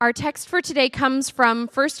Our text for today comes from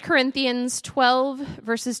 1 Corinthians 12,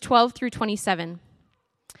 verses 12 through 27.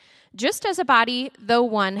 Just as a body, though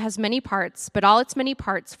one, has many parts, but all its many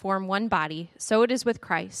parts form one body, so it is with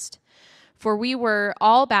Christ. For we were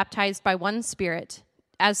all baptized by one Spirit,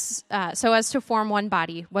 so as to form one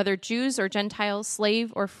body, whether Jews or Gentiles,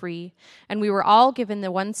 slave or free, and we were all given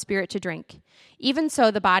the one Spirit to drink. Even so,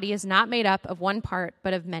 the body is not made up of one part,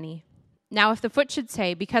 but of many. Now, if the foot should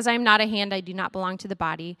say, because I am not a hand, I do not belong to the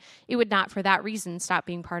body, it would not for that reason stop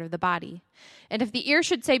being part of the body. And if the ear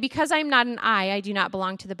should say, because I am not an eye, I do not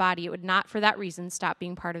belong to the body, it would not for that reason stop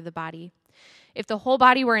being part of the body. If the whole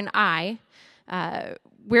body were an eye,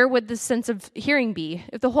 where would the sense of hearing be?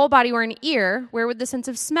 If the whole body were an ear, where would the sense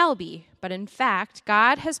of smell be? But in fact,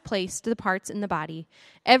 God has placed the parts in the body,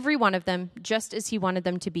 every one of them, just as he wanted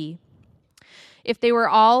them to be. If they were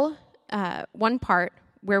all one part,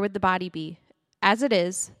 where would the body be? As it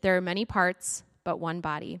is, there are many parts, but one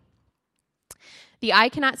body. The eye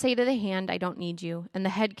cannot say to the hand, I don't need you, and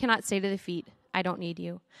the head cannot say to the feet, I don't need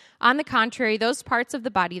you. On the contrary, those parts of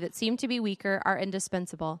the body that seem to be weaker are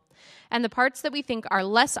indispensable, and the parts that we think are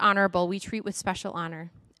less honorable we treat with special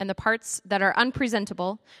honor, and the parts that are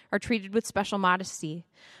unpresentable are treated with special modesty,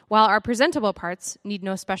 while our presentable parts need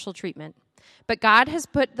no special treatment. But God has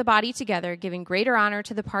put the body together, giving greater honor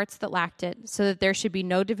to the parts that lacked it, so that there should be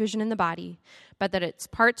no division in the body, but that its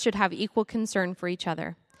parts should have equal concern for each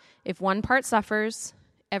other. If one part suffers,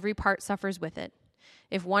 every part suffers with it.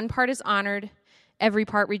 If one part is honored, every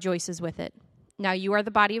part rejoices with it. Now you are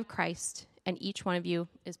the body of Christ, and each one of you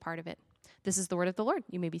is part of it. This is the word of the Lord.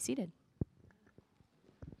 You may be seated.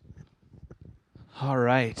 All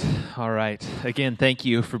right. Again, thank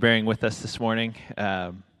you for bearing with us this morning.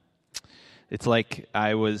 It's like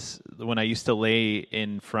when I used to lay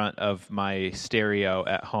in front of my stereo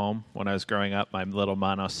at home when I was growing up, my little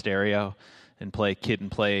mono stereo, and play Kid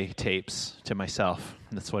and Play tapes to myself.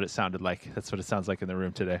 And that's what it sounded like. That's what it sounds like in the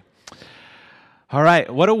room today. All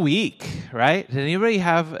right, what a week, right? Did anybody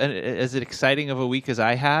have as exciting of a week as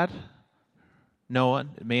I had? No one?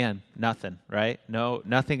 Man, nothing, right? No,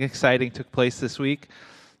 nothing exciting took place this week.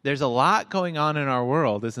 There's a lot going on in our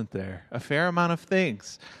world, isn't there? A fair amount of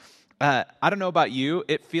things. I don't know about you.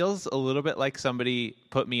 It feels a little bit like somebody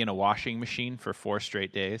put me in a washing machine for 4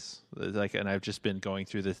 straight days. And I've just been going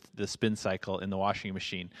through the spin cycle in the washing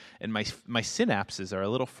machine. And my synapses are a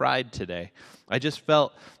little fried today. I just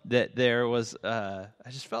felt that I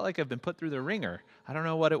just felt like I've been put through the ringer. I don't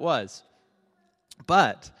know what it was.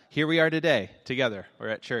 But here we are today together. We're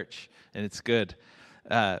at church, and it's good.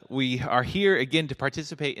 We are here again to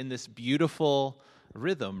participate in this beautiful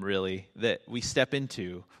rhythm, really, that we step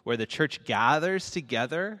into, where the church gathers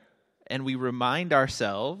together and we remind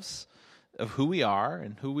ourselves of who we are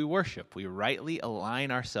and who we worship. We rightly align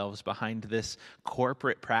ourselves behind this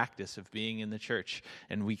corporate practice of being in the church,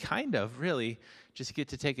 and we kind of really just get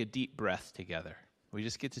to take a deep breath together. We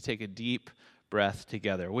just get to take a deep breath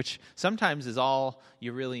together, which sometimes is all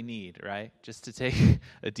you really need, right? Just to take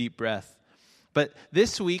a deep breath. But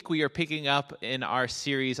this week, we are picking up in our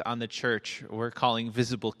series on the church we're calling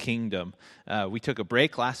Visible Kingdom. We took a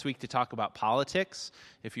break last week to talk about politics.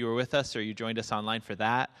 If you were with us or you joined us online for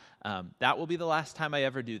that, that will be the last time I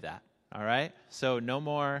ever do that, all right? So no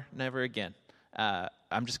more, never again.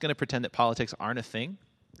 I'm just going to pretend that politics aren't a thing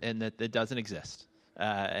and that it doesn't exist.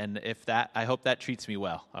 And I hope that treats me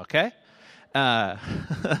well, okay?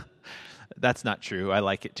 That's not true. I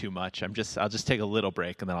like it too much. I'll just take a little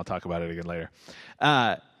break, and then I'll talk about it again later.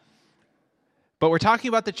 But we're talking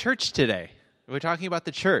about the church today. We're talking about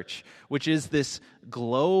the church, which is this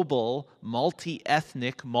global,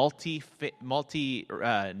 multi-ethnic,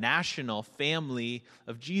 multi-national family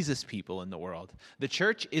of Jesus people in the world. The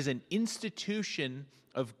church is an institution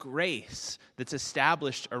of grace that's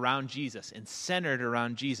established around Jesus and centered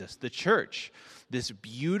around Jesus. The church, this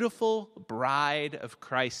beautiful bride of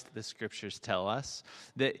Christ, the scriptures tell us,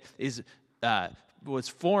 that was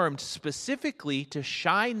formed specifically to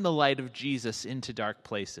shine the light of Jesus into dark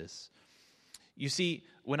places. You see,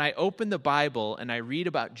 when I open the Bible and I read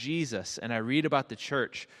about Jesus and I read about the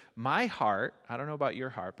church, my heart, I don't know about your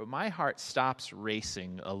heart, but my heart stops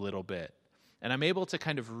racing a little bit. And I'm able to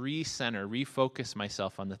kind of refocus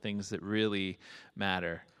myself on the things that really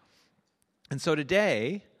matter. And so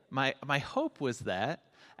today, my hope was that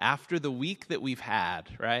after the week that we've had,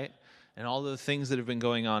 right, and all the things that have been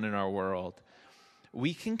going on in our world,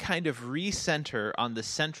 we can kind of recenter on the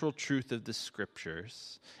central truth of the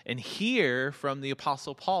scriptures and hear from the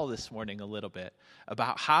Apostle Paul this morning a little bit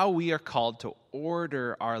about how we are called to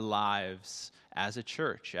order our lives as a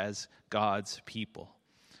church, as God's people.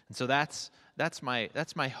 And so that's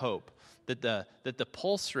my hope, that the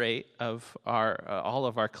pulse rate of our all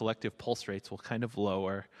of our collective pulse rates will kind of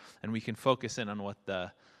lower, and we can focus in on what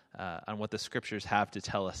the scriptures have to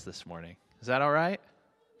tell us this morning. Is that all right?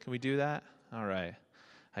 Can we do that? All right.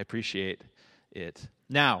 I appreciate it.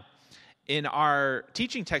 Now, in our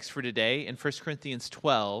teaching text for today, in 1 Corinthians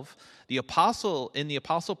 12, in the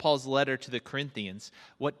Apostle Paul's letter to the Corinthians,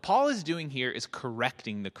 what Paul is doing here is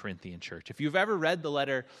correcting the Corinthian church. If you've ever read the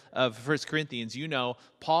letter of 1 Corinthians, you know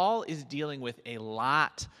Paul is dealing with a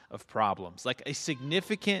lot of problems, like a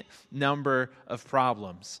significant number of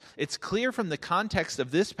problems. It's clear from the context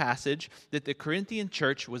of this passage that the Corinthian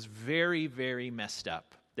church was very, very messed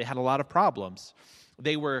up. They had a lot of problems.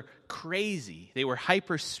 They were crazy. They were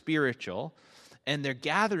hyper-spiritual, and their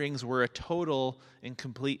gatherings were a total and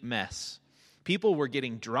complete mess. People were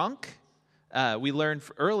getting drunk. We learned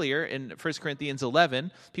earlier in 1 Corinthians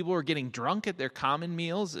 11, people were getting drunk at their common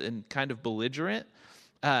meals and kind of belligerent,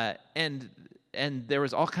 and there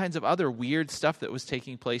was all kinds of other weird stuff that was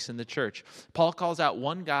taking place in the church. Paul calls out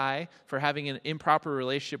one guy for having an improper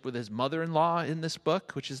relationship with his mother-in-law in this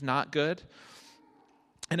book, which is not good.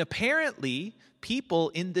 And apparently, people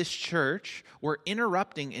in this church were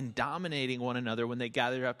interrupting and dominating one another when they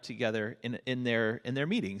gathered up together in their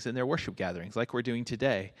meetings, in their worship gatherings, like we're doing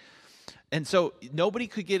today. And so nobody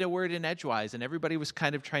could get a word in edgewise, and everybody was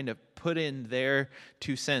kind of trying to put in their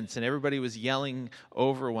 2 cents, and everybody was yelling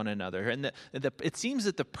over one another. And it seems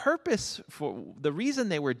that the reason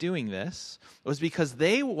they were doing this was because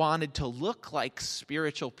they wanted to look like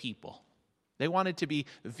spiritual people. They wanted to be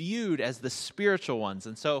viewed as the spiritual ones.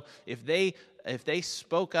 And so if they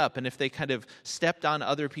spoke up and if they kind of stepped on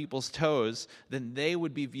other people's toes, then they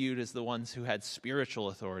would be viewed as the ones who had spiritual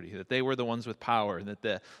authority, that they were the ones with power, and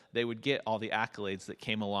that they would get all the accolades that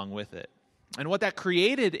came along with it. And what that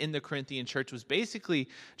created in the Corinthian church was basically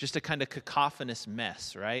just a kind of cacophonous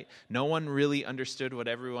mess, right? No one really understood what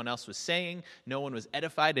everyone else was saying. No one was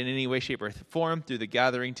edified in any way, shape, or form through the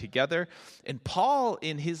gathering together. And Paul,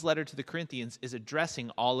 in his letter to the Corinthians, is addressing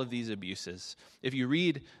all of these abuses. If you're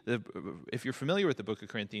familiar with the book of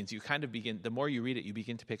Corinthians, you kind of begin, the more you read it, you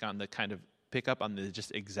begin to pick up on the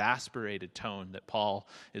just exasperated tone that Paul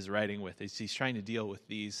is writing with. He's trying to deal with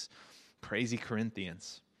these crazy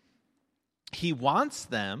Corinthians. He wants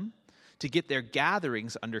them to get their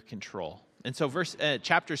gatherings under control. And so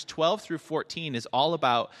chapters 12 through 14 is all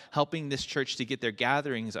about helping this church to get their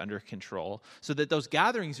gatherings under control so that those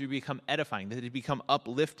gatherings would become edifying, that they become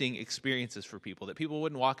uplifting experiences for people, that people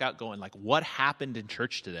wouldn't walk out going like, what happened in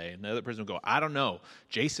church today? And the other person would go, I don't know.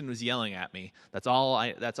 Jason was yelling at me. That's all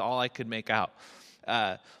I could make out.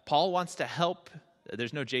 Paul wants to help.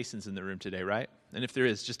 There's no Jasons in the room today, right? And if there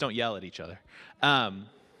is, just don't yell at each other.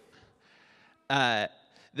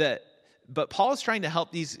 But Paul is trying to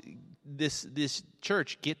help this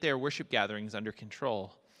church get their worship gatherings under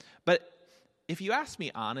control. But if you ask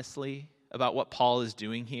me honestly about what Paul is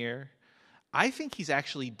doing here, I think he's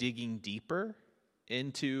actually digging deeper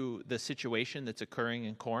into the situation that's occurring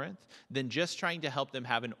in Corinth than just trying to help them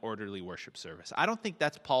have an orderly worship service. I don't think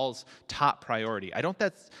that's Paul's top priority. I don't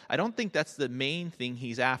think that's the main thing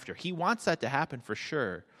he's after. He wants that to happen for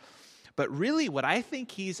sure. But really, what I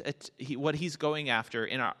think what he's going after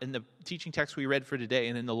in the teaching text we read for today,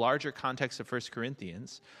 and in the larger context of 1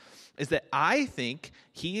 Corinthians, is that I think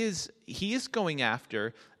he is going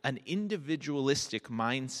after an individualistic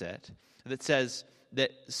mindset that says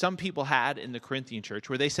that some people had in the Corinthian church,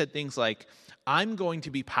 where they said things like, "I'm going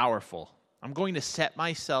to be powerful. I'm going to set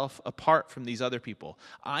myself apart from these other people.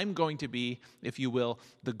 I'm going to be, if you will,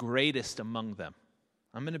 the greatest among them.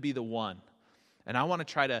 I'm going to be the one. And I want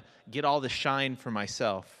to try to get all the shine for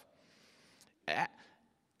myself."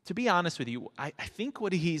 To be honest with you, I think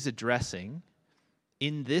what he's addressing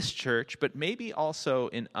in this church, but maybe also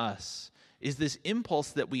in us, is this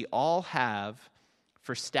impulse that we all have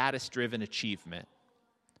for status-driven achievement,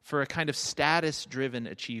 for a kind of status-driven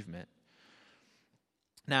achievement.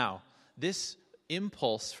 Now, this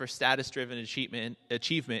impulse for status-driven achievement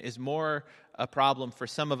is more a problem for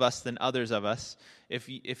some of us than others of us.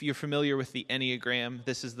 If you're familiar with the Enneagram,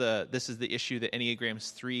 this is the issue that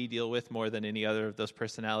Enneagrams 3 deal with more than any other of those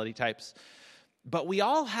personality types. But we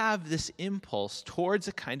all have this impulse towards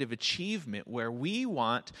a kind of achievement where we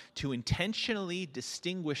want to intentionally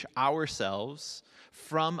distinguish ourselves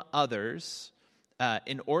from others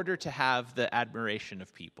in order to have the admiration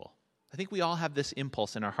of people. I think we all have this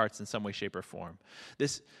impulse in our hearts in some way, shape, or form.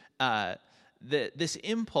 This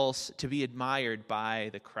impulse to be admired by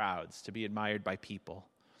the crowds, to be admired by people.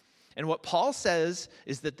 And what Paul says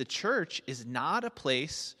is that the church is not a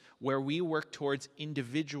place where we work towards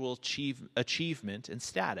individual achievement and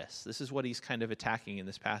status. This is what he's kind of attacking in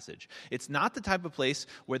this passage. It's not the type of place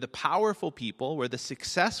where the powerful people, where the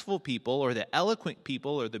successful people, or the eloquent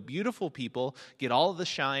people, or the beautiful people get all of the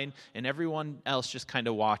shine and everyone else just kind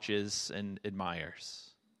of watches and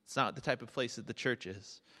admires. It's not the type of place that the church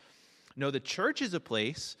is. No, the church is a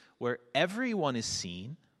place where everyone is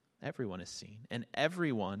seen, and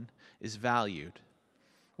everyone is valued.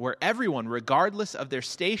 Where everyone, regardless of their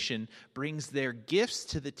station, brings their gifts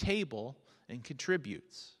to the table and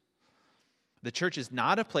contributes. The church is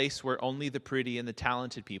not a place where only the pretty and the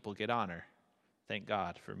talented people get honor. Thank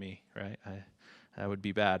God for me, right? That would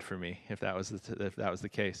be bad for me if that was the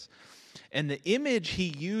case. And the image he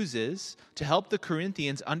uses to help the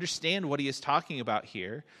Corinthians understand what he is talking about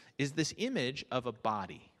here is this image of a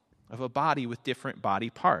body with different body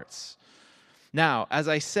parts. Now, as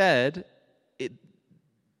I said,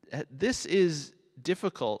 this is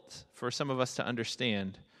difficult for some of us to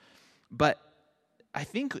understand, but I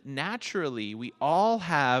think naturally we all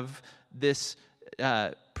have this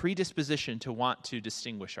predisposition to want to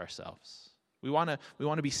distinguish ourselves. We want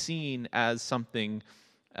to be seen as something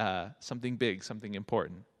big, something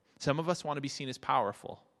important. Some of us want to be seen as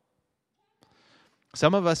powerful.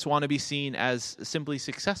 Some of us want to be seen as simply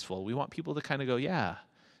successful. We want people to kind of go, yeah,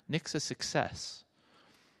 Nick's a success.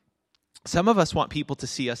 Some of us want people to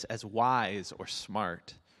see us as wise or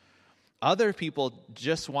smart. Other people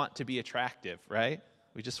just want to be attractive, right?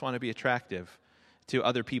 We just want to be attractive to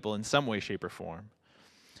other people in some way, shape, or form.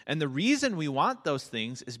 And the reason we want those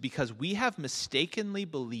things is because we have mistakenly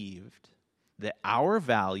believed that our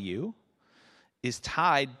value is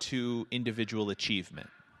tied to individual achievement.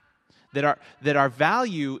 That our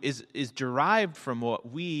value is derived from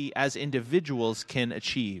what we as individuals can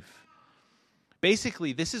achieve.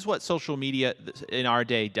 Basically, this is what social media in our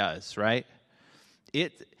day does, right?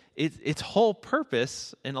 Its whole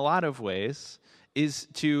purpose, in a lot of ways, is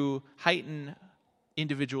to heighten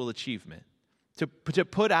individual achievement, to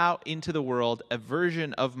put out into the world a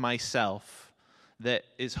version of myself that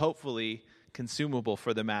is hopefully consumable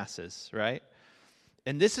for the masses, right?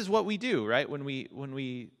 And this is what we do, right? When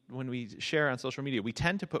we share on social media, we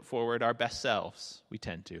tend to put forward our best selves. We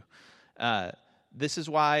tend to. This is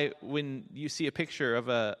why when you see a picture of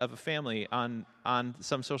a family on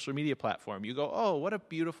some social media platform, you go, "Oh, what a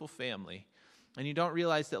beautiful family," and you don't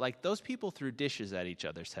realize that like those people threw dishes at each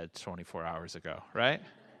other's heads 24 hours ago, right?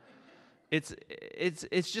 It's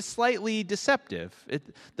just slightly deceptive.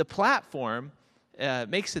 The platform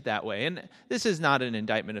makes it that way, and this is not an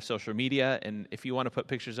indictment of social media. And if you want to put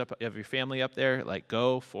pictures up of your family up there, like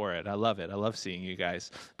go for it. I love it. I love seeing you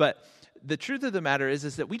guys, but the truth of the matter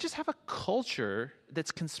is that we just have a culture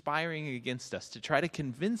that's conspiring against us to try to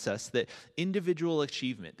convince us that individual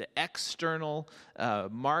achievement, the external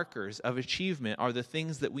markers of achievement are the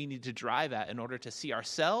things that we need to drive at in order to see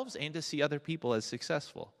ourselves and to see other people as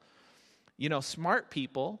successful. You know, smart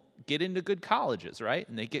people get into good colleges, right?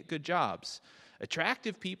 And they get good jobs.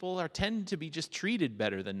 Attractive people tend to be just treated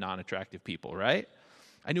better than non-attractive people, right?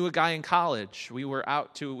 I knew a guy in college. We went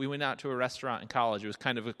out to a restaurant in college. It was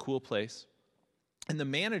kind of a cool place. And the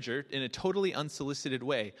manager, in a totally unsolicited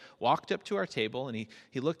way, walked up to our table and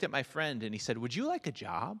he looked at my friend and he said, "Would you like a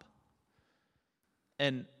job?"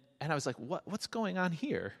 And I was like, what's going on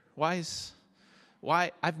here? Why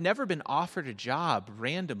I've never been offered a job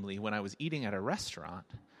randomly when I was eating at a restaurant.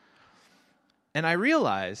 And I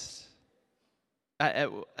realized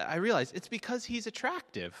it's because he's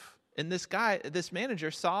attractive. And this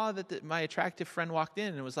manager saw that my attractive friend walked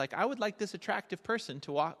in and was like, "I would like this attractive person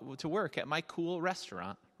to work at my cool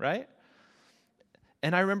restaurant," right?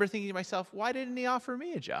 And I remember thinking to myself, why didn't he offer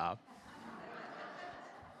me a job?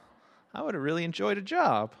 I would have really enjoyed a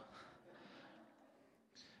job.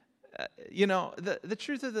 The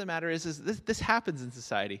truth of the matter is this happens in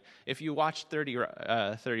society. If you watch 30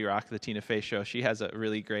 Rock, the Tina Fey show, she has a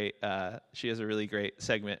really great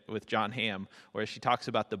segment with John Hamm where she talks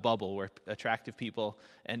about the bubble, where attractive people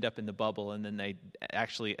end up in the bubble and then they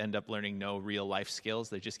actually end up learning no real life skills.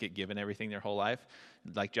 They just get given everything their whole life.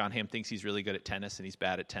 Like John Hamm thinks he's really good at tennis and he's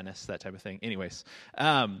bad at tennis, that type of thing. Anyways,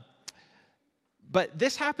 but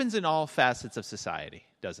this happens in all facets of society,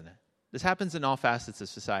 doesn't it? This happens in all facets of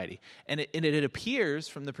society. And it appears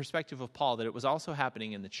from the perspective of Paul that it was also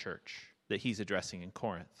happening in the church that he's addressing in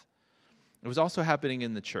Corinth. It was also happening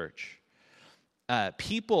in the church.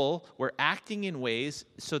 People were acting in ways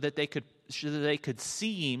so that they could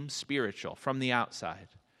seem spiritual from the outside.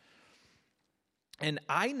 And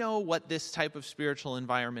I know what this type of spiritual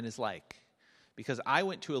environment is like because I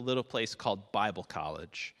went to a little place called Bible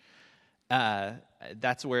college.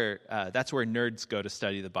 That's where nerds go to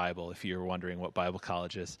study the Bible, if you're wondering what Bible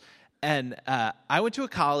college is. And I went to a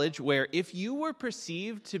college where if you were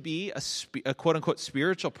perceived to be a quote-unquote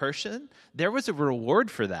spiritual person, there was a reward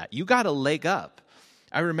for that. You got a leg up.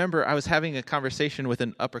 I remember I was having a conversation with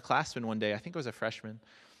an upperclassman one day. I think it was a freshman.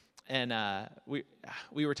 And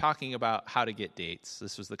we were talking about how to get dates.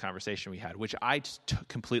 This was the conversation we had, which I just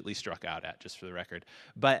completely struck out at, just for the record.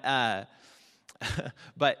 But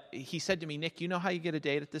he said to me, Nick, you know how you get a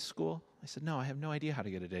date at this school? I said, no, I have no idea how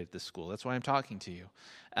to get a date at this school. That's why I'm talking to you.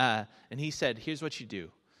 And he said, here's what you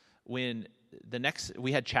do.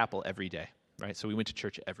 We had chapel every day, right? So we went to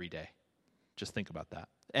church every day. Just think about that.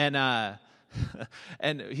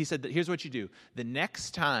 And he said, here's what you do. The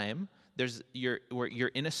next time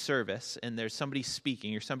you're in a service and there's somebody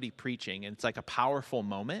speaking or somebody preaching and it's like a powerful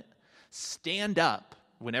moment, stand up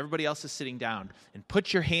when everybody else is sitting down and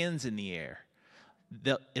put your hands in the air.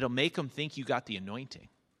 It'll make them think you got the anointing.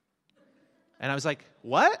 And I was like,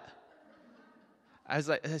 what? I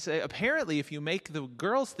said, apparently if you make the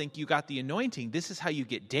girls think you got the anointing, this is how you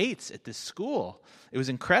get dates at this school. It was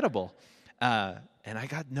incredible. And I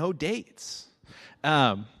got no dates.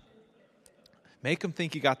 Make them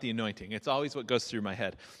think you got the anointing. It's always what goes through my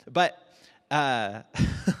head. But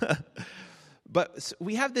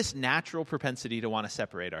we have this natural propensity to want to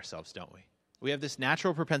separate ourselves, don't we? We have this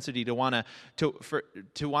natural propensity to want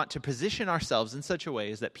to position ourselves in such a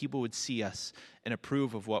way as that people would see us and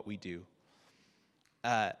approve of what we do.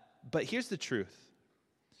 But here's the truth.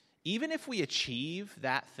 Even if we achieve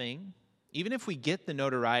that thing, even if we get the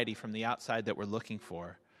notoriety from the outside that we're looking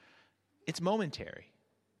for, it's momentary.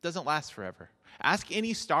 It doesn't last forever. Ask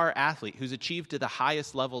any star athlete who's achieved to the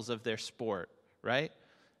highest levels of their sport, right?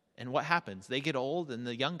 And what happens? They get old and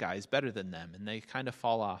the young guy is better than them and they kind of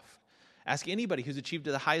fall off. Ask anybody who's achieved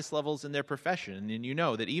to the highest levels in their profession, and you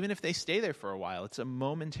know that even if they stay there for a while, it's a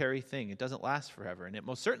momentary thing. It doesn't last forever, and it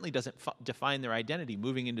most certainly doesn't define their identity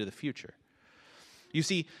moving into the future. You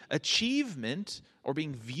see, achievement or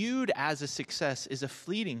being viewed as a success is a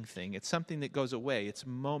fleeting thing. It's something that goes away. It's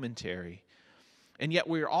momentary. And yet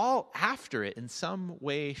we're all after it in some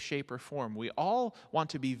way, shape, or form. We all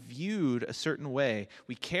want to be viewed a certain way.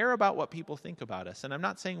 We care about what people think about us. And I'm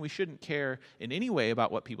not saying we shouldn't care in any way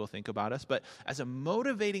about what people think about us, but as a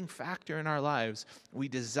motivating factor in our lives, we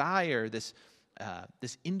desire this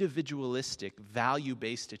individualistic,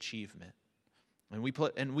 value-based achievement. And we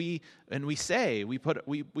put our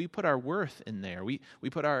worth in there. We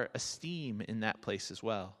put our esteem in that place as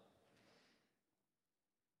well.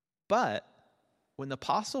 But when the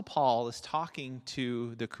Apostle Paul is talking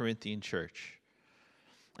to the Corinthian church,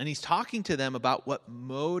 and he's talking to them about what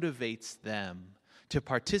motivates them to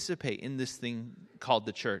participate in this thing called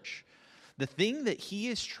the church, the thing that he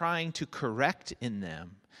is trying to correct in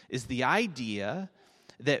them is the idea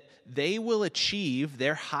that they will achieve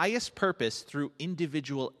their highest purpose through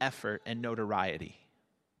individual effort and notoriety,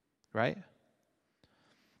 right?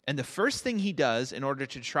 And the first thing he does in order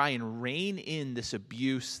to try and rein in this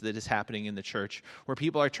abuse that is happening in the church, where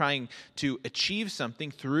people are trying to achieve something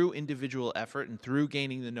through individual effort and through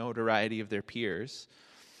gaining the notoriety of their peers,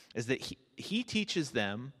 is that he teaches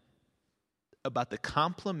them about the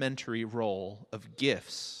complementary role of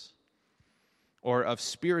gifts or of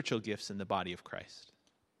spiritual gifts in the body of Christ.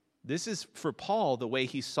 This is, for Paul, the way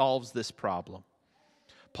he solves this problem.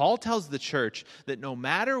 Paul tells the church that no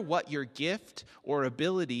matter what your gift or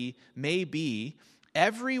ability may be,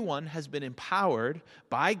 everyone has been empowered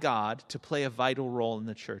by God to play a vital role in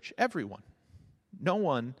the church. Everyone. No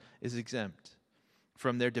one is exempt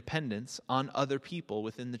from their dependence on other people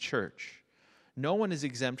within the church. No one is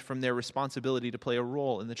exempt from their responsibility to play a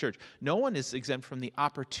role in the church. No one is exempt from the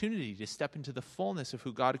opportunity to step into the fullness of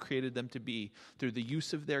who God created them to be through the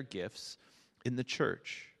use of their gifts in the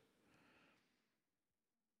church.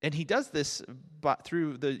 And he does this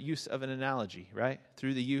through the use of an analogy, right?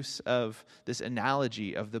 Through the use of this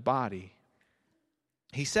analogy of the body.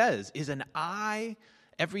 He says, is an eye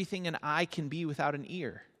everything an eye can be without an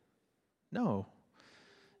ear? No.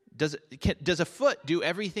 Does a foot do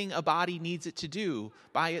everything a body needs it to do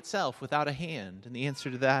by itself without a hand? And the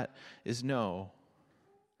answer to that is no.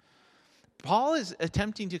 Paul is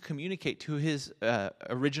attempting to communicate to his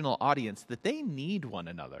original audience that they need one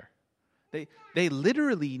another. They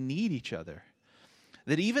literally need each other.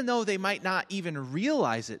 That even though they might not even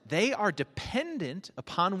realize it, they are dependent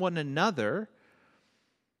upon one another,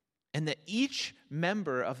 and that each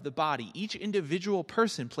member of the body, each individual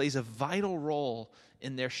person plays a vital role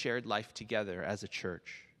in their shared life together as a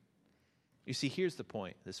church. You see, here's the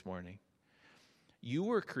point this morning. You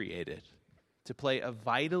were created to play a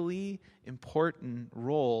vitally important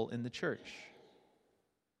role in the church.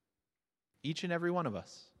 Each and every one of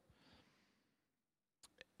us.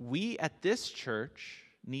 We at this church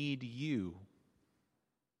need you.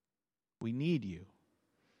 We need you.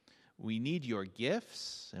 We need your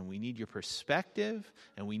gifts, and we need your perspective,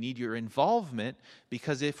 and we need your involvement,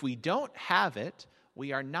 because if we don't have it,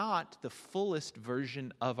 we are not the fullest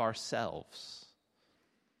version of ourselves.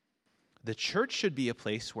 The church should be a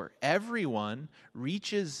place where everyone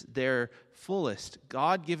reaches their fullest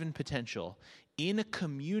God-given potential in a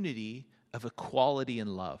community of equality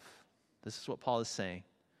and love. This is what Paul is saying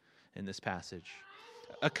in this passage.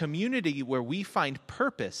 A community where we find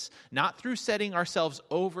purpose, not through setting ourselves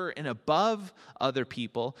over and above other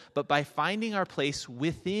people, but by finding our place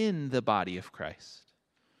within the body of Christ,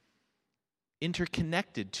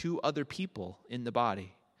 interconnected to other people in the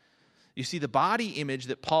body. You see, the body image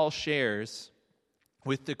that Paul shares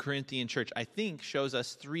with the Corinthian church, I think, shows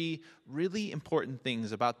us three really important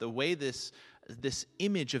things about the way this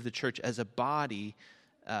image of the church as a body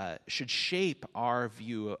should shape our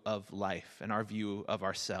view of life and our view of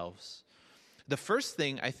ourselves. The first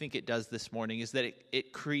thing I think it does this morning is that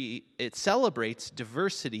it celebrates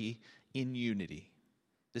diversity in unity.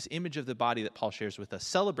 This image of the body that Paul shares with us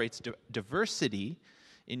celebrates diversity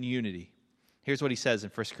in unity. Here's what he says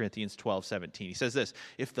in 1 Corinthians 12:17. He says this: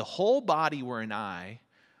 if the whole body were an eye,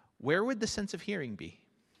 where would the sense of hearing be?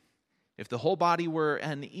 If the whole body were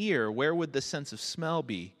an ear, where would the sense of smell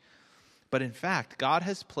be? But in fact, God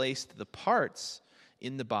has placed the parts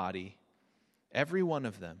in the body, every one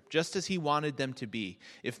of them, just as he wanted them to be.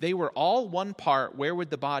 If they were all one part, where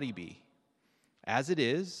would the body be? As it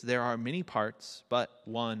is, there are many parts, but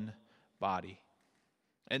one body.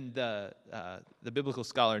 And the biblical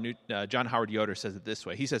scholar John Howard Yoder says it this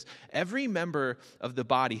way. He says, every member of the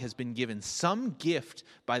body has been given some gift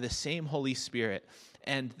by the same Holy Spirit,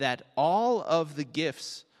 and that all of the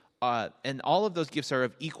gifts and all of those gifts are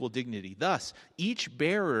of equal dignity. Thus, each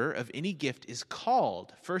bearer of any gift is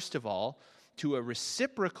called, first of all, to a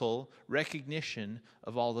reciprocal recognition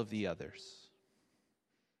of all of the others.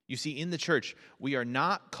 You see, in the church, we are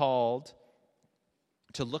not called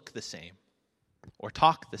to look the same, or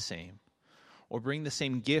talk the same, or bring the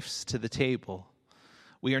same gifts to the table.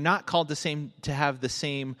 We are not called to have the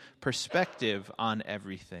same perspective on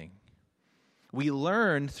everything. We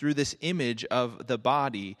learn through this image of the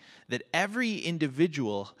body that every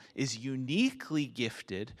individual is uniquely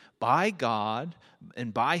gifted by God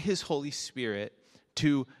and by his Holy Spirit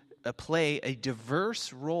to play a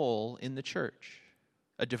diverse role in the church.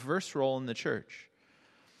 A diverse role in the church.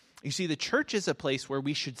 You see, the church is a place where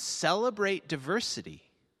we should celebrate diversity,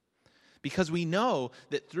 because we know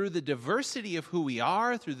that through the diversity of who we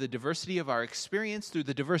are, through the diversity of our experience, through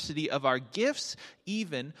the diversity of our gifts,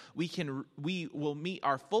 even we will meet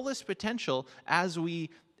our fullest potential as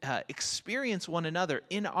we experience one another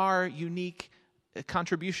in our unique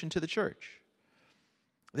contribution to the church.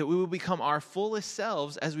 That we will become our fullest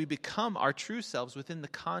selves as we become our true selves within the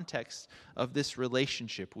context of this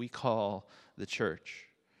relationship we call the church.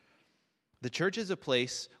 The church is a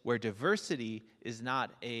place where diversity is not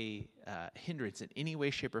a hindrance in any way,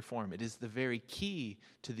 shape, or form. It is the very key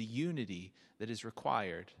to the unity that is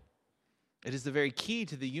required. It is the very key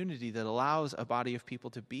to the unity that allows a body of people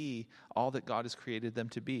to be all that God has created them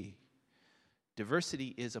to be.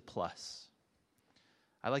 Diversity is a plus.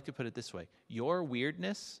 I like to put it this way. Your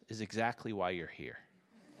weirdness is exactly why you're here.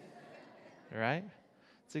 All right?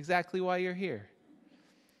 It's exactly why you're here.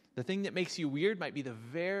 The thing that makes you weird might be the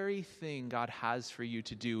very thing God has for you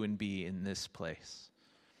to do and be in this place.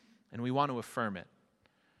 And we want to affirm it.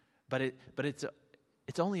 But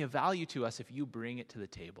it's only a value to us if you bring it to the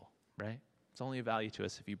table, right? It's only a value to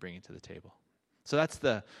us if you bring it to the table. So that's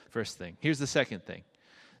the first thing. Here's the second thing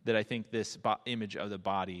that I think this image of the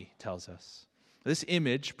body tells us. This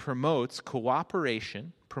image promotes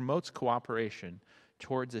cooperation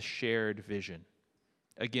towards a shared vision.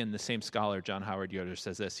 Again, the same scholar, John Howard Yoder,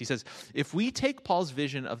 says this. He says, if we take Paul's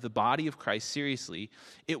vision of the body of Christ seriously,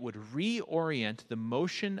 it would reorient the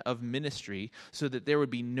motion of ministry so that there would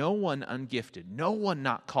be no one ungifted, no one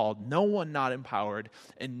not called, no one not empowered,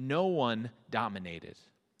 and no one dominated.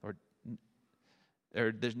 Or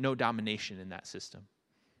there's no domination in that system.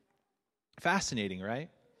 Fascinating, right?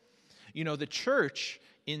 You know, the church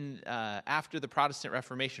after the Protestant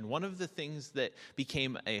Reformation, one of the things that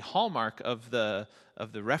became a hallmark of the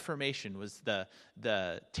Reformation was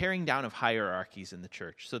the tearing down of hierarchies in the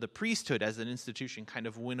church. So the priesthood as an institution kind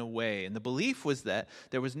of went away, and the belief was that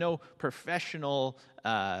there was no professional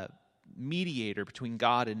mediator between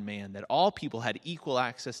God and man, that all people had equal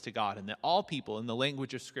access to God, and that all people, in the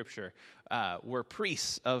language of Scripture, were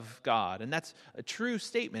priests of God. And that's a true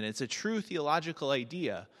statement. It's a true theological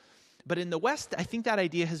idea. But in the West, I think that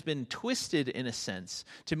idea has been twisted in a sense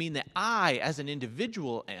to mean that I, as an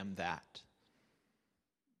individual, am that.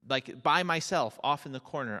 Like by myself, off in the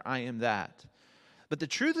corner, I am that. But the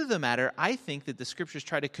truth of the matter, I think that the Scriptures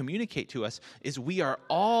try to communicate to us, is we are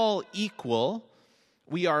all equal.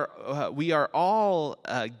 We are all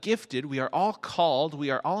gifted. We are all called. We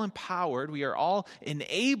are all empowered. We are all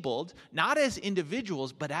enabled, not as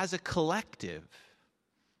individuals, but as a collective,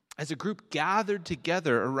 as a group gathered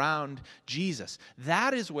together around Jesus.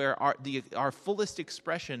 That is where our fullest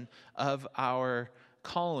expression of our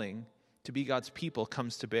calling to be God's people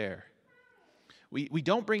comes to bear. We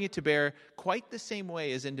don't bring it to bear quite the same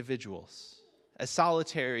way as individuals, as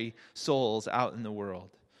solitary souls out in the world.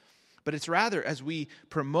 But it's rather as we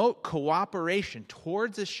promote cooperation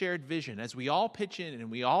towards a shared vision, as we all pitch in and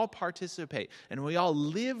we all participate and we all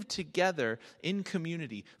live together in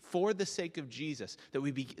community for the sake of Jesus,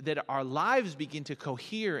 that our lives begin to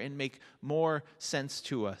cohere and make more sense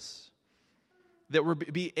to us. That we're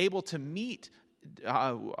be able to meet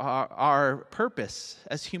our purpose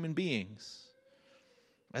as human beings,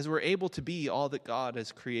 as we're able to be all that God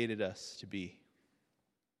has created us to be.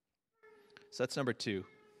 So that's number 2.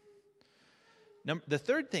 The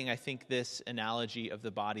third thing I think this analogy of the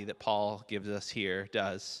body that Paul gives us here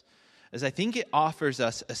does is I think it offers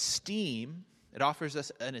us esteem. It offers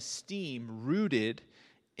us an esteem rooted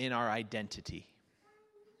in our identity.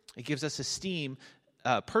 It gives us esteem,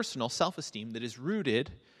 personal self-esteem that is rooted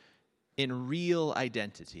in real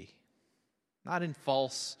identity, not in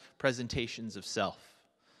false presentations of self.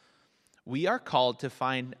 We are called to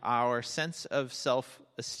find our sense of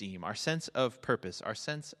self-esteem, our sense of purpose, our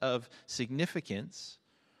sense of significance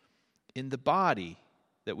in the body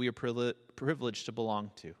that we are privileged to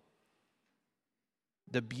belong to.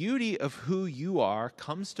 The beauty of who you are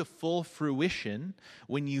comes to full fruition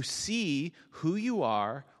when you see who you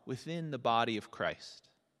are within the body of Christ.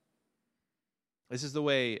 This is the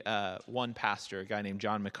way one pastor, a guy named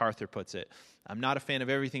John MacArthur, puts it. I'm not a fan of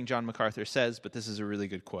everything John MacArthur says, but this is a really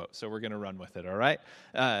good quote, so we're going to run with it, all right?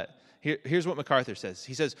 Here's what MacArthur says.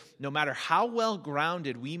 He says, no matter how well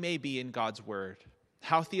grounded we may be in God's word,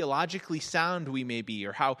 how theologically sound we may be,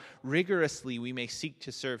 or how rigorously we may seek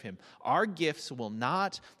to serve him, our gifts will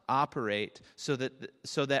not operate so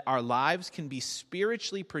that our lives can be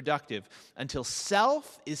spiritually productive until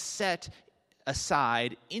self is set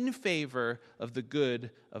aside in favor of the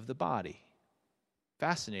good of the body.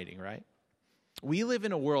 Fascinating, right? We live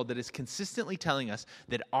in a world that is consistently telling us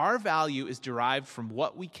that our value is derived from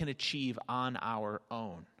what we can achieve on our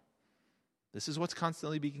own. This is what's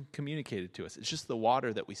constantly being communicated to us. It's just the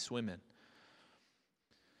water that we swim in.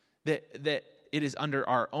 That it is under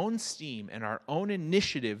our own steam and our own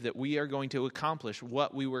initiative that we are going to accomplish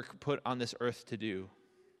what we were put on this earth to do.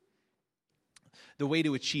 The way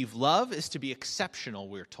to achieve love is to be exceptional,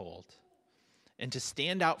 we're told, and to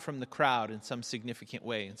stand out from the crowd in some significant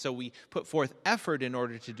way. And so we put forth effort in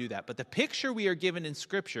order to do that. But the picture we are given in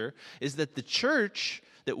Scripture is that the church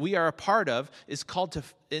that we are a part of is called to,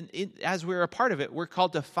 as we're a part of it, we're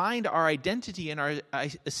called to find our identity and our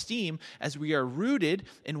esteem as we are rooted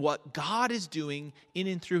in what God is doing in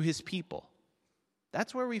and through his people.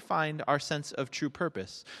 That's where we find our sense of true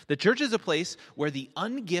purpose. The church is a place where the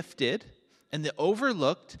ungifted and the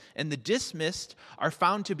overlooked and the dismissed are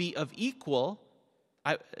found to be of equal,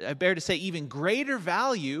 I bear to say even greater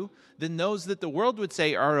value than those that the world would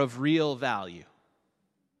say are of real value.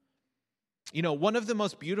 You know, one of the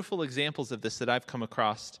most beautiful examples of this that I've come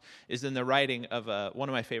across is in the writing of one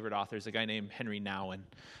of my favorite authors, a guy named Henry Nouwen.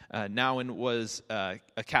 Nouwen was a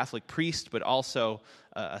Catholic priest, but also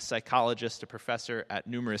a psychologist, a professor at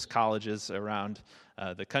numerous colleges around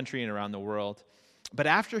the country and around the world. But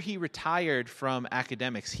after he retired from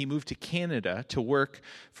academics, he moved to Canada to work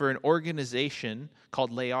for an organization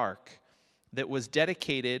called L'Arc that was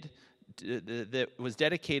dedicated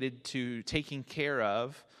to taking care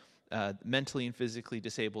of mentally and physically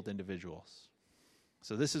disabled individuals.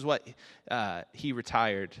 So this is what he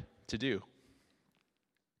retired to do.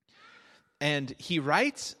 And he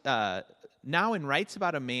writes, Nouwen writes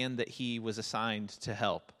about a man that he was assigned to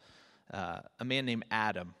help, a man named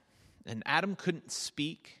Adam. And Adam couldn't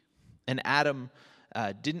speak, and Adam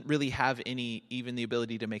didn't really have even the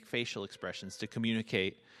ability to make facial expressions to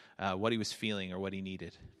communicate what he was feeling or what he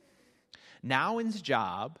needed. Nouwen's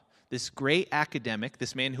job, this great academic,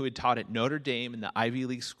 this man who had taught at Notre Dame and the Ivy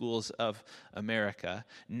League schools of America,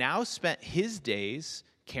 now spent his days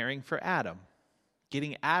caring for Adam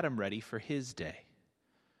getting Adam ready for his day.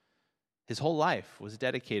 His whole life was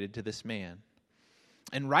dedicated to this man.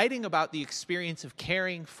 And writing about the experience of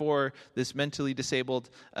caring for this mentally disabled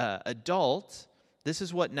adult, this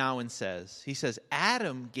is what Nouwen says. He says,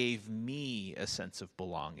 Adam gave me a sense of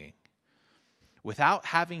belonging. Without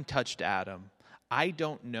having touched Adam, I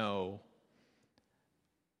don't know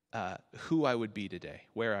who I would be today,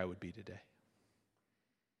 where I would be today.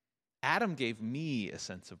 Adam gave me a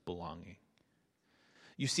sense of belonging.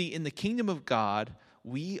 You see, in the kingdom of God,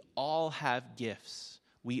 we all have gifts.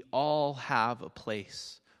 We all have a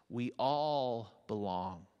place. We all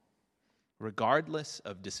belong. Regardless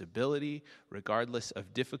of disability, regardless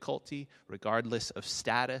of difficulty, regardless of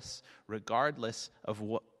status, regardless of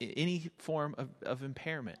any form of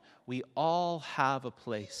impairment, we all have a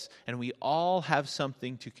place, and we all have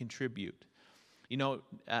something to contribute. You know,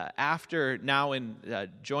 after Nouwen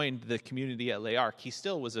joined the community at Les Arcs, he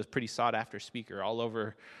still was a pretty sought-after speaker all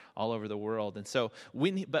over the world. And so,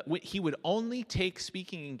 he would only take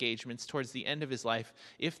speaking engagements towards the end of his life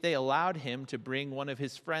if they allowed him to bring one of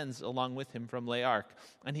his friends along with him from Les Arcs.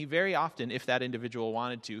 And he very often, if that individual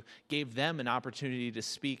wanted to, gave them an opportunity to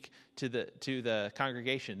speak to the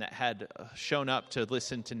congregation that had shown up to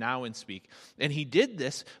listen to Nouwen speak. And he did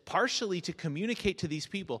this partially to communicate to these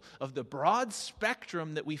people of the broad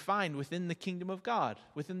spectrum that we find within the kingdom of God,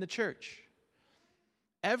 within the church.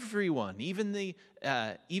 Everyone, even the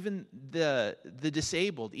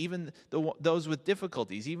disabled, even those with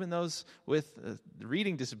difficulties, even those with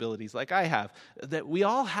reading disabilities like I have, that we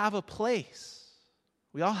all have a place.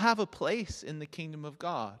 We all have a place in the kingdom of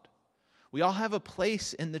God. We all have a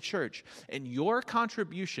place in the church. And your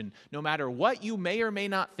contribution, no matter what you may or may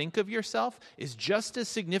not think of yourself, is just as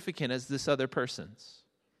significant as this other person's.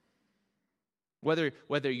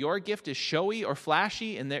 Whether your gift is showy or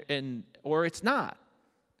flashy or it's not.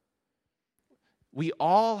 We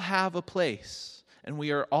all have a place, and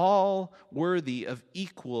we are all worthy of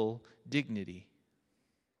equal dignity.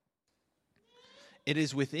 It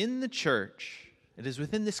is within the church, it is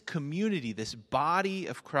within this community, this body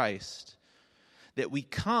of Christ, that we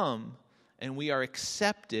come and we are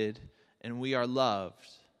accepted and we are loved,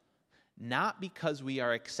 not because we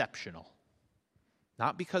are exceptional.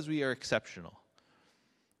 Not because we are exceptional,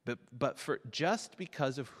 but for just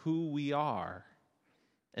because of who we are.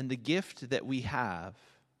 And the gift that we have,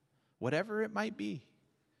 whatever it might be.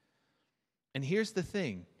 And here's the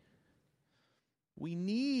thing. We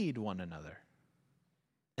need one another.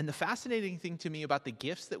 And the fascinating thing to me about the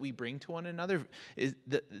gifts that we bring to one another is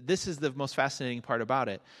that this is the most fascinating part about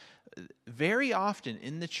it. Very often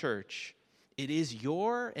in the church, it is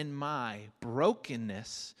your and my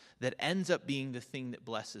brokenness that ends up being the thing that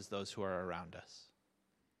blesses those who are around us.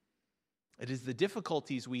 It is the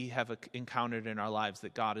difficulties we have encountered in our lives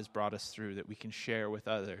that God has brought us through that we can share with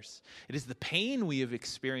others. It is the pain we have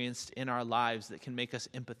experienced in our lives that can make us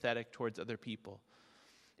empathetic towards other people.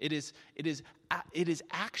 It is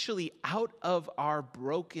actually out of our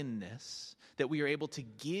brokenness that we are able to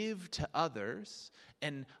give to others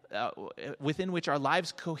and within which our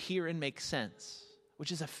lives cohere and make sense,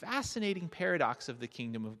 which is a fascinating paradox of the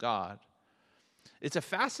kingdom of God. It's a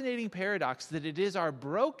fascinating paradox that it is our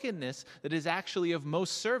brokenness that is actually of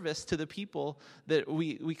most service to the people that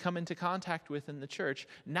we come into contact with in the church,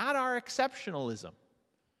 not our exceptionalism.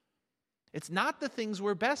 It's not the things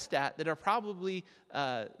we're best at that are probably,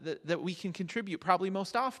 that we can contribute probably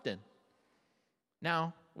most often.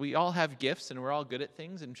 Now, we all have gifts and we're all good at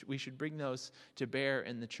things, and we should bring those to bear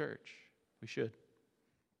in the church. We should.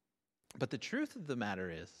 But the truth of the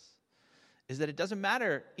matter is that it doesn't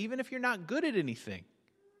matter even if you're not good at anything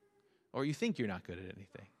or you think you're not good at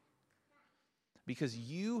anything, because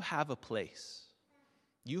you have a place.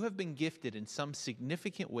 You have been gifted in some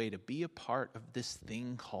significant way to be a part of this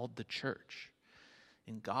thing called the church,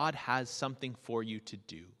 and God has something for you to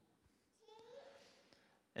do.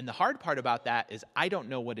 And the hard part about that is I don't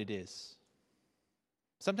know what it is.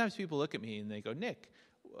 Sometimes people look at me and they go, Nick,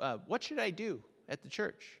 what should I do at the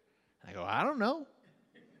church? And I go, I don't know.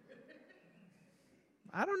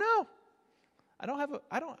 I don't know.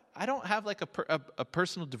 I don't have like a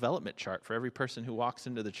personal development chart for every person who walks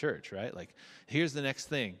into the church, right? Like, here's the next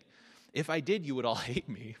thing. If I did, you would all hate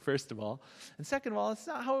me, first of all. And second of all, it's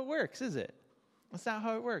not how it works, is it? That's not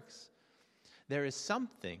how it works. There is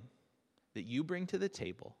something that you bring to the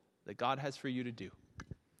table that God has for you to do.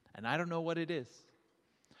 And I don't know what it is,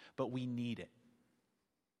 but we need it.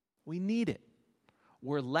 We need it.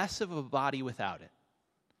 We're less of a body without it.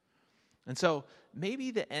 And so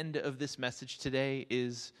maybe the end of this message today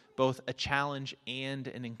is both a challenge and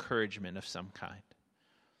an encouragement of some kind.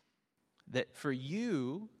 That for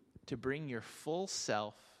you to bring your full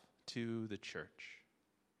self to the church.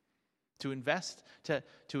 To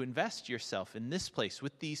invest yourself in this place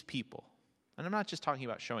with these people. And I'm not just talking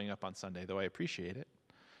about showing up on Sunday, though I appreciate it.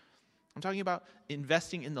 I'm talking about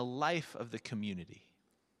investing in the life of the community.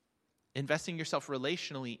 Investing yourself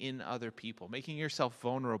relationally in other people, making yourself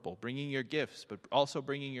vulnerable, bringing your gifts, but also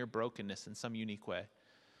bringing your brokenness in some unique way.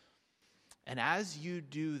 And as you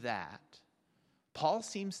do that, Paul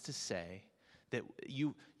seems to say that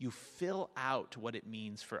you fill out what it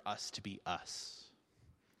means for us to be us.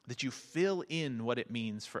 That you fill in what it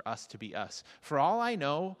means for us to be us. For all I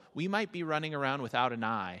know, we might be running around without an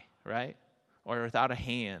eye, right? Or without a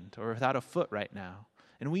hand, or without a foot right now.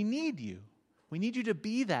 And we need you. We need you to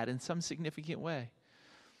be that in some significant way.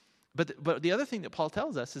 But the other thing that Paul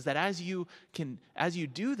tells us is that as you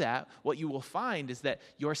do that, what you will find is that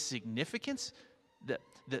your significance,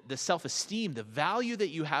 the self-esteem, the value that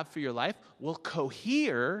you have for your life will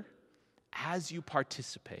cohere as you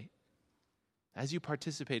participate. As you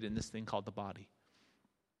participate in this thing called the body.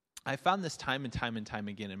 I found this time and time and time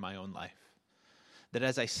again in my own life. That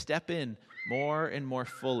as I step in more and more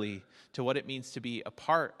fully to what it means to be a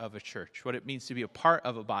part of a church, what it means to be a part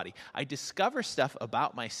of a body, I discover stuff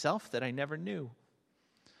about myself that I never knew.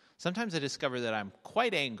 Sometimes I discover that I'm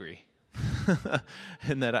quite angry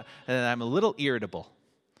and that I'm a little irritable.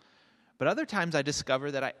 But other times I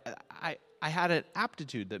discover that I had an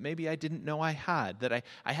aptitude that maybe I didn't know I had, that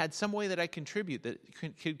I had some way that I could contribute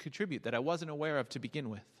that I wasn't aware of to begin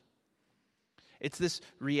with. It's this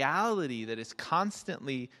reality that is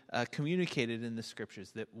constantly communicated in the scriptures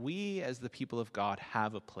that we as the people of God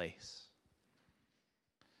have a place.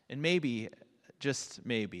 And maybe, just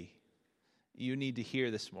maybe, you need to hear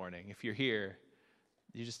this morning. If you're here,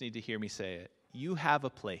 you just need to hear me say it. You have a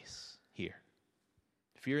place here.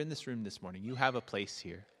 If you're in this room this morning, you have a place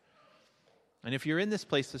here. And if you're in this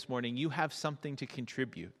place this morning, you have something to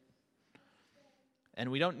contribute. And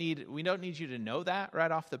we don't need you to know that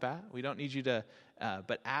right off the bat. We don't need you to,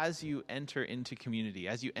 but as you enter into community,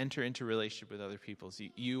 as you enter into relationship with other people,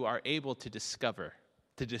 you are able to discover,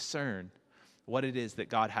 to discern what it is that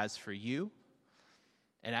God has for you.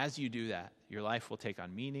 And as you do that, your life will take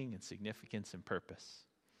on meaning and significance and purpose.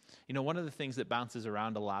 You know, one of the things that bounces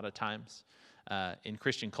around a lot of times in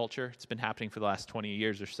Christian culture, it's been happening for the last 20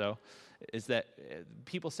 years or so, is that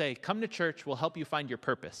people say, come to church, we'll help you find your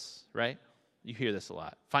purpose, right? You hear this a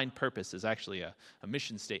lot. Find purpose is actually a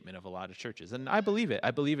mission statement of a lot of churches. And I believe it.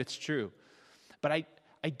 I believe it's true. But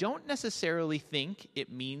I don't necessarily think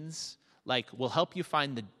it means like we'll help you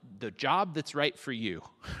find the job that's right for you,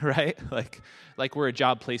 right? Like we're a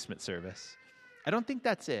job placement service. I don't think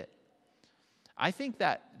that's it. I think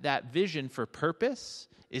that vision for purpose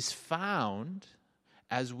is found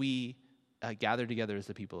as we gather together as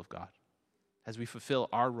the people of God, as we fulfill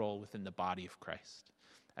our role within the body of Christ.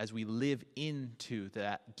 As we live into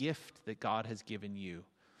that gift that God has given you,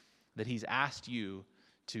 that he's asked you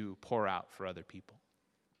to pour out for other people.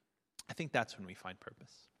 I think that's when we find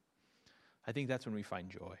purpose. I think that's when we find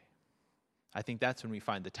joy. I think that's when we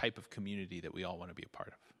find the type of community that we all want to be a part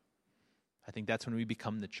of. I think that's when we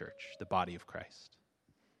become the church, the body of Christ.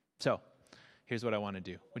 So, here's what I want to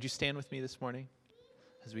do. Would you stand with me this morning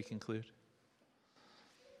as we conclude?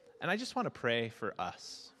 And I just want to pray for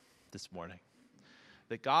us this morning.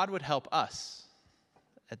 That God would help us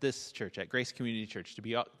at this church, at Grace Community Church,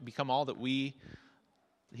 to become all that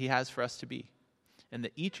he has for us to be. And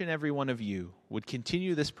that each and every one of you would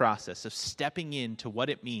continue this process of stepping into what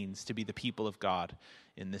it means to be the people of God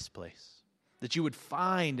in this place. That you would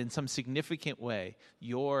find in some significant way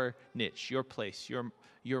your niche, your place,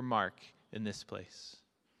 your mark in this place.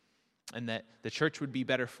 And that the church would be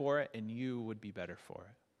better for it and you would be better for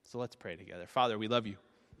it. So let's pray together. Father, we love you.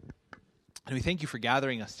 And we thank you for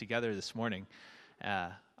gathering us together this morning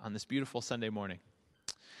on this beautiful Sunday morning.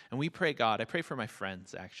 And we pray, God, I pray for my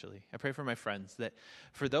friends, actually. I pray for my friends that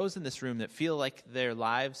for those in this room that feel like their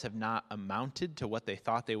lives have not amounted to what they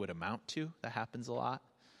thought they would amount to, that happens a lot,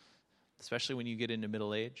 especially when you get into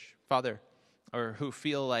middle age, Father, or who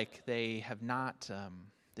feel like they have not,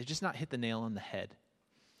 they just not hit the nail on the head.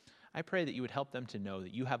 I pray that you would help them to know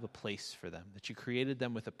that you have a place for them, that you created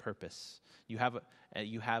them with a purpose. You have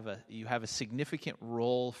a significant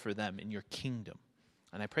role for them in your kingdom.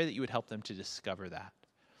 And I pray that you would help them to discover that.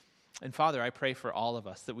 And Father, I pray for all of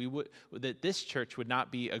us that this church would not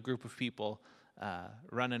be a group of people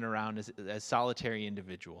running around as solitary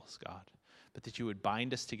individuals, God, but that you would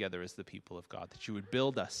bind us together as the people of God, that you would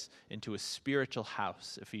build us into a spiritual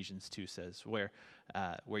house, Ephesians 2 says, where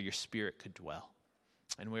your spirit could dwell.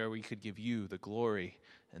 And where we could give you the glory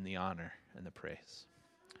and the honor and the praise.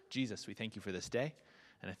 Jesus, we thank you for this day.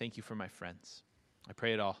 And I thank you for my friends. I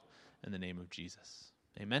pray it all in the name of Jesus.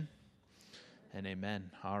 Amen and amen.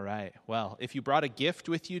 All right. Well, if you brought a gift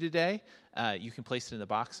with you today, you can place it in the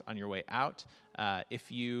box on your way out.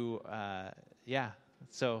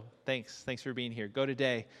 So thanks for being here. Go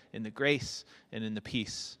today in the grace and in the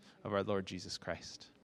peace of our Lord Jesus Christ.